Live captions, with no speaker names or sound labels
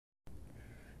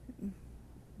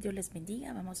Dios les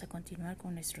bendiga. Vamos a continuar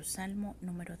con nuestro Salmo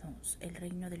número 2, el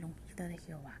reino de la ungido de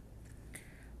Jehová.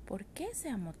 ¿Por qué se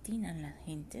amotinan las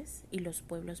gentes y los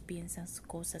pueblos piensan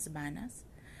cosas vanas?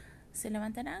 Se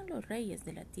levantarán los reyes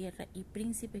de la tierra y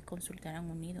príncipes consultarán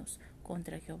unidos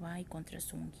contra Jehová y contra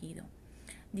su ungido,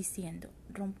 diciendo: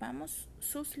 rompamos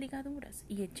sus ligaduras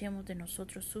y echemos de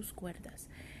nosotros sus cuerdas.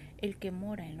 El que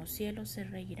mora en los cielos se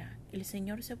reirá, el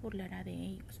Señor se burlará de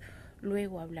ellos.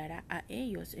 Luego hablará a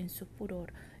ellos en su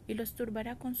furor y los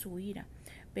turbará con su ira.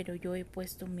 Pero yo he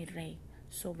puesto mi rey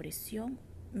sobre Sión,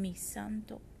 mi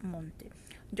santo monte.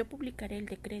 Yo publicaré el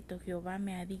decreto. Jehová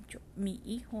me ha dicho: mi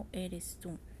hijo eres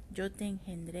tú, yo te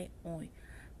engendré hoy.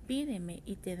 Pídeme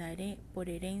y te daré por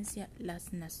herencia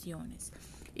las naciones,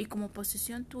 y como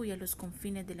posesión tuya los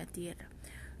confines de la tierra.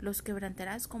 Los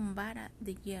quebrantarás con vara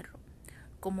de hierro,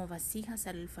 como vasijas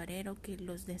al alfarero que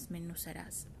los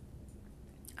desmenuzarás.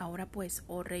 Ahora pues,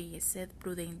 oh reyes, sed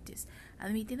prudentes,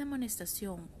 admitid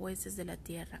amonestación, jueces de la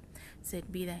tierra,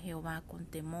 servid a Jehová con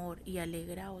temor y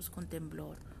alegraos con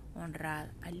temblor, honrad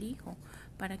al Hijo,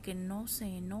 para que no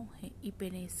se enoje y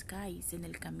perezcáis en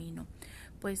el camino,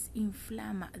 pues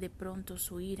inflama de pronto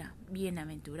su ira.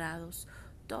 Bienaventurados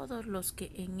todos los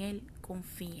que en él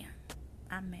confían.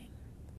 Amén.